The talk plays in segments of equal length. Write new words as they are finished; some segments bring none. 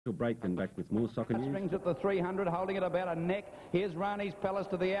We'll break then back with more soccer news. Strings at the 300, holding it about a neck. Here's Rani's Palace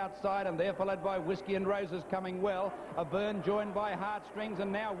to the outside, and they're followed by Whiskey and Roses coming well. A Burn joined by Heartstrings,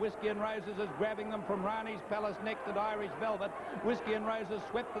 and now Whiskey and Roses is grabbing them from Rani's Palace next at Irish Velvet. Whiskey and Roses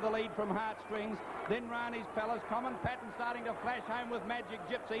swept to the lead from Heartstrings. Then Rani's Palace, Common Pattern starting to flash home with Magic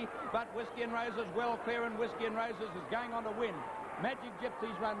Gypsy, but Whiskey and Roses well clear, and Whiskey and Roses is going on to win. Magic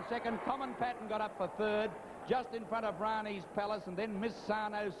Gypsy's run second. Common Pattern got up for third, just in front of Rani's Palace, and then Miss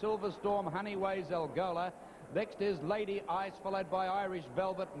Sano, Silver Storm, Honeyways, Algola. Next is Lady Ice, followed by Irish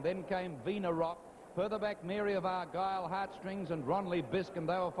Velvet, and then came Vina Rock. Further back, Mary of Argyle, Heartstrings, and Ronley Bisque, and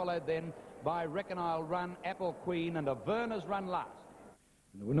they were followed then by Reckon I'll Run, Apple Queen, and a Verner's run last.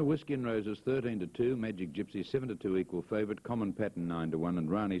 The winner, Whiskey and Roses, 13-2, Magic Gypsy, 7-2 equal favourite, Common Pattern, 9-1, and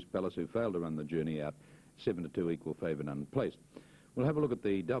Rani's Palace, who failed to run the journey out, 7-2 equal favourite unplaced. We'll have a look at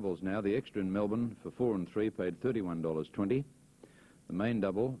the doubles now. The extra in Melbourne for 4 and 3 paid $31.20. The main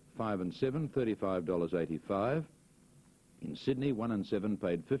double, 5 and 7, $35.85. In Sydney, 1 and 7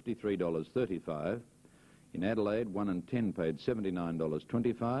 paid $53.35. In Adelaide, 1 and 10 paid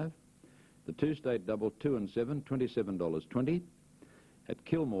 $79.25. The two-state double, 2 and 7, $27.20. At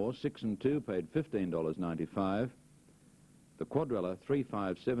Kilmore, 6 and 2 paid $15.95. The quadrilla, 3,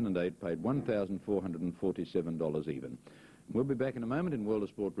 5, 7 and 8 paid $1,447 even. We'll be back in a moment in World of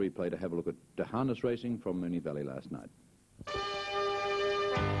Sport Replay to have a look at harness racing from Moonee Valley last night.